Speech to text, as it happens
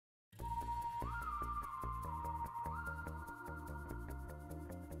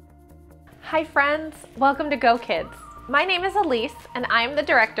Hi friends, welcome to GoKids. My name is Elise and I'm the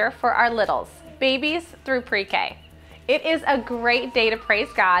director for our littles, babies through pre-K. It is a great day to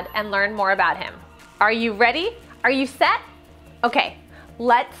praise God and learn more about Him. Are you ready? Are you set? Okay,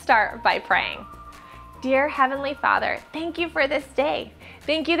 let's start by praying. Dear Heavenly Father, thank you for this day.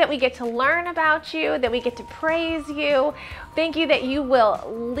 Thank you that we get to learn about you, that we get to praise you. Thank you that you will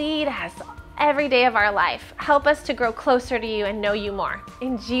lead us every day of our life. Help us to grow closer to you and know you more.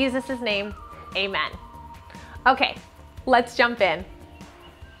 In Jesus' name, amen. Okay, let's jump in.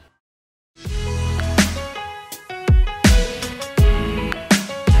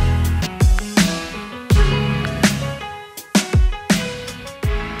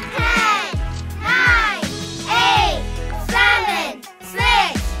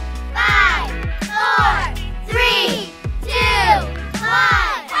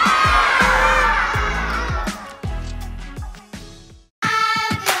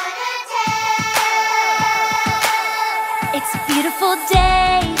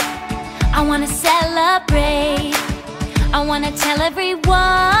 I wanna celebrate. I wanna tell everyone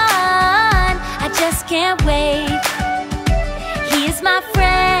I just can't wait. He is my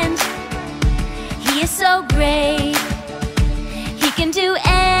friend. He is so great. He can do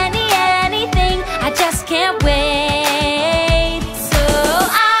anything. I just can't wait. So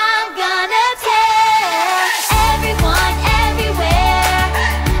I'm gonna tell everyone everywhere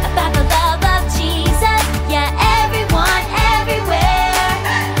about the love of Jesus. Yeah, everyone everywhere.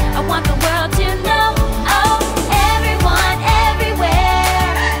 I want the world to know, oh, everyone everywhere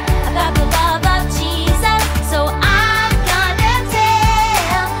about the love of Jesus. So I'm gonna tell them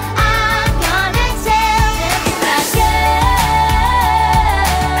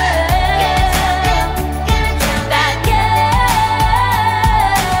that girl.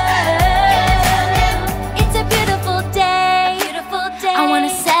 It's a beautiful day. I wanna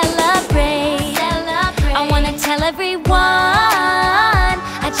celebrate. I wanna tell everyone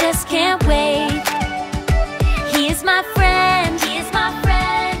I just can't wait. He is my friend.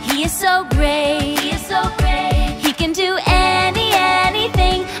 He is so great. He can do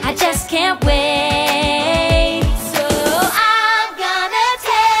anything. I just can't wait. So I'm gonna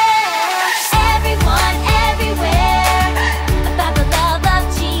tell everyone everywhere about the love of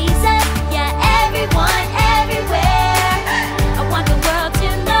Jesus. Yeah, everyone everywhere. I want the world to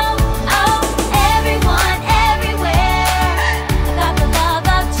know, oh, everyone everywhere about the love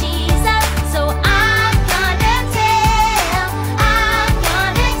of Jesus. So I'm gonna tell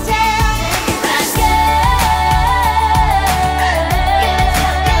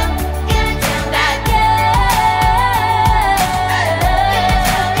that girl.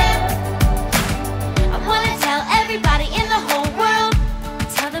 I wanna tell everybody in the whole world,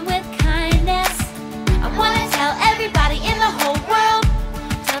 tell them with kindness. I wanna tell everybody in the whole world,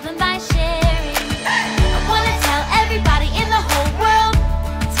 tell them by sharing. I wanna tell everybody in the whole world,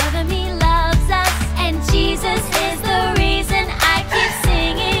 tell them He loves us, and Jesus is the reason I keep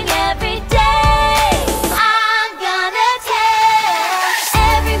singing every day. I'm gonna tell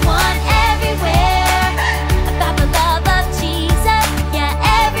everyone everywhere about the love of Jesus. Yeah,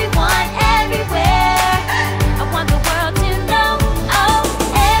 everyone everywhere. I want the world to know, oh,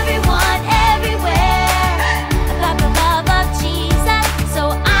 everyone everywhere about the love of Jesus. So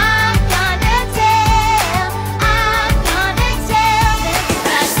I'm gonna tell that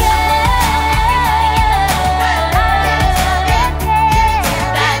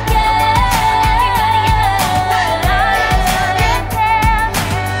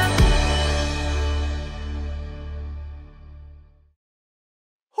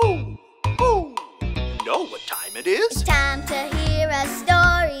You know what time it is? It's time to hear a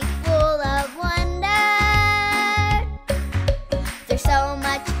story full of wonder. There's so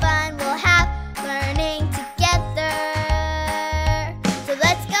much fun we'll have learning together. So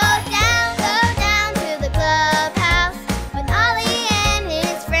let's go down to the clubhouse with Ollie and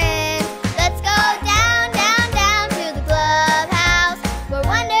his friends. Let's go down to the clubhouse where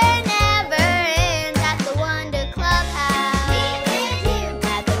wonder never ends at the Wonder Clubhouse. Meet with you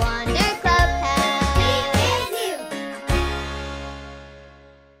at the Wonder Clubhouse. Meet with you.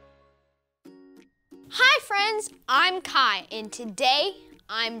 Hi friends, I'm Kai, and today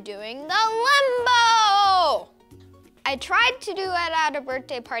I'm doing the limbo! I tried to do it at a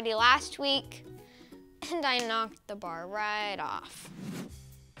birthday party last week, and I knocked the bar right off.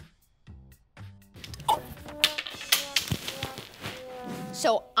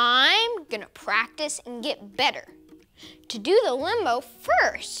 So I'm gonna practice and get better. To do the limbo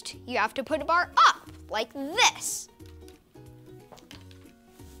first, you have to put a bar up, like this.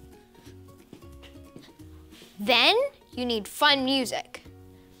 Then you need fun music.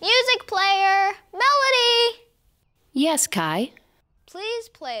 Music player, Melody! Yes, Kai. Please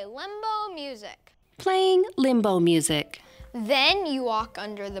play limbo music. Playing limbo music. Then you walk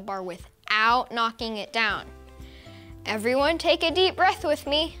under the bar without knocking it down. Everyone take a deep breath with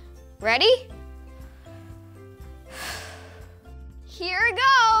me. Ready? Here it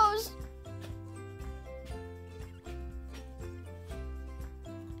goes.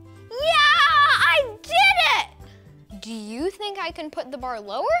 Yeah, I did it! Do you think I can put the bar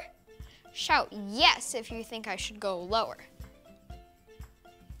lower? Shout yes if you think I should go lower.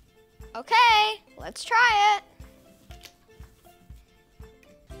 Okay, let's try it.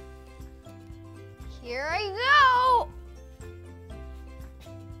 Here I go.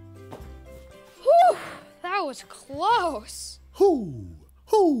 Whew, that was close. Who?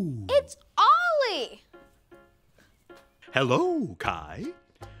 It's Ollie. Hello, Kai.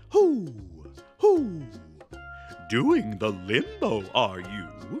 Who? Doing the limbo, are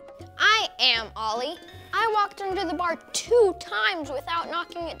you? I am Ollie. I walked under the bar 2 times without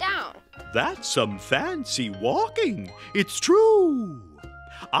knocking it down. That's some fancy walking. It's true.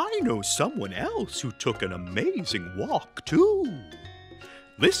 I know someone else who took an amazing walk, too.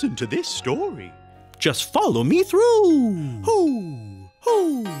 Listen to this story. Just follow me through. Who?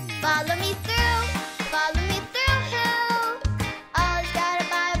 Follow me through, follow me through, who? Ollie's got a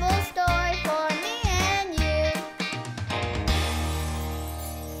Bible story for me and you.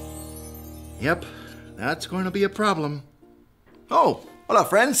 Yep, that's going to be a problem. Oh, hola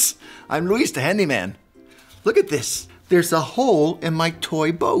friends. I'm Luis the handyman. Look at this. There's a hole in my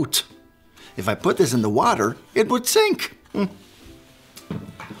toy boat. If I put this in the water, it would sink.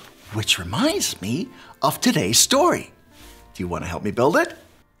 Which reminds me of today's story. Do you want to help me build it?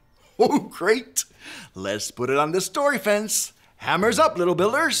 Oh, great. Let's put it on the story fence. Hammers up, little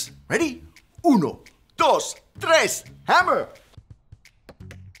builders. Ready? 1, 2, 3, hammer.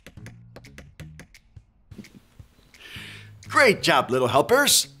 Great job, little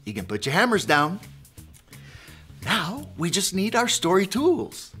helpers. You can put your hammers down. Now, we just need our story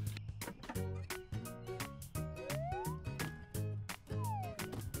tools.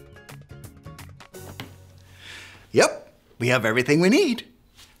 Yep, we have everything we need.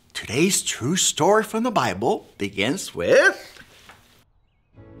 Today's true story from the Bible begins with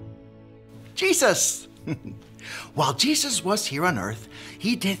Jesus. While Jesus was here on earth,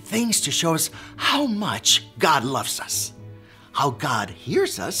 he did things to show us how much God loves us, how God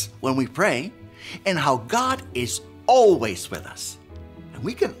hears us when we pray, and how God is always with us. And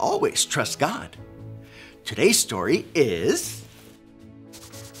we can always trust God. Today's story is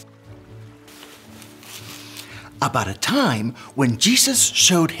about a time when Jesus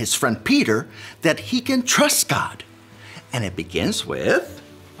showed his friend Peter that he can trust God. And it begins with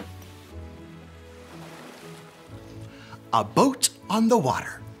a boat on the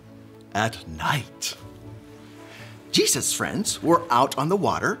water at night. Jesus' friends were out on the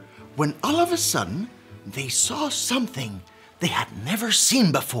water when all of a sudden they saw something they had never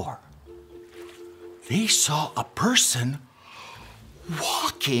seen before. They saw a person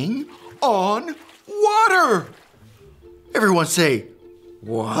walking on water. Everyone say,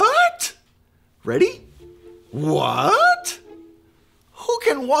 what? Ready? What? Who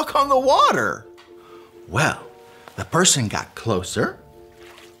can walk on the water? Well, the person got closer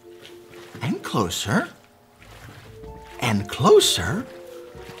and closer and closer.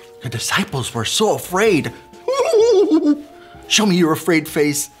 The disciples were so afraid. Show me your afraid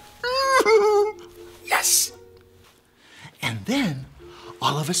face. Yes. And then,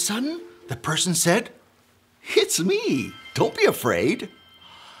 all of a sudden, the person said, it's me. Don't be afraid.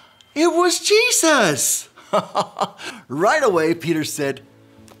 It was Jesus. Right away, Peter said,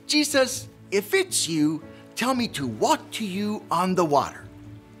 Jesus, if it's you, tell me to walk to you on the water.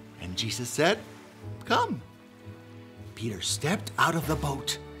 And Jesus said, come. Peter stepped out of the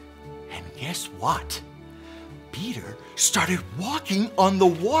boat. And guess what? Peter started walking on the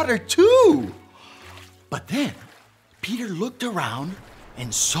water too. But then Peter looked around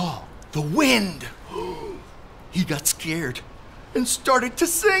and saw the wind. He got scared and started to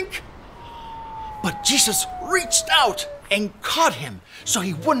sink. But Jesus reached out and caught him so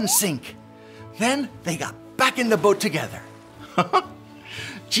he wouldn't sink. Then they got back in the boat together.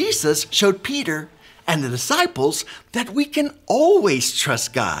 Jesus showed Peter and the disciples that we can always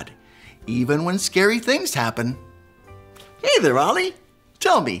trust God, even when scary things happen. Hey there, Ollie.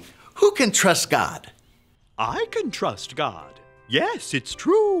 Tell me, who can trust God? I can trust God. Yes, it's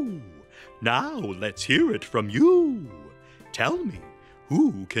true. Now let's hear it from you. Tell me,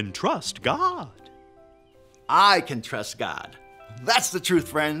 who can trust God? I can trust God. That's the truth,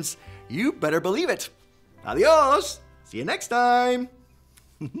 friends. You better believe it. Adios. See you next time.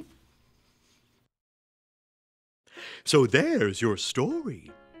 So there's your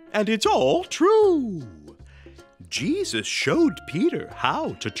story, and it's all true. Jesus showed Peter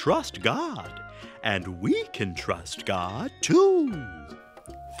how to trust God, and we can trust God too.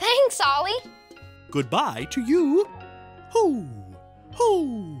 Thanks, Ollie. Goodbye to you. Hoo,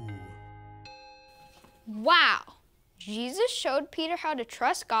 hoo. Wow. Jesus showed Peter how to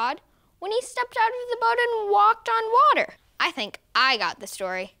trust God when he stepped out of the boat and walked on water. I think I got the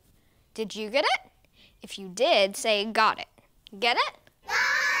story. Did you get it? If you did, say got it. Get it?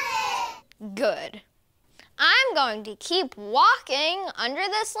 Got it! Good. I'm going to keep walking under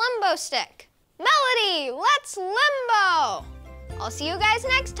this limbo stick. Melody, let's limbo! I'll see you guys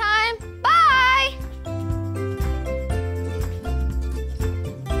next time. Bye!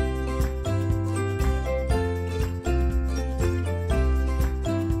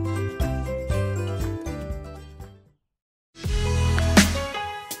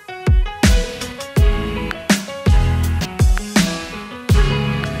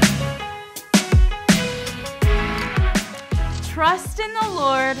 Trust in the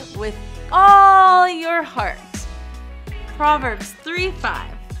Lord with all your heart. Proverbs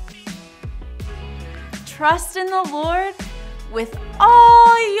 3:5. Trust in the Lord with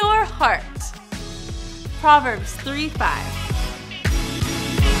all your heart. Proverbs 3:5.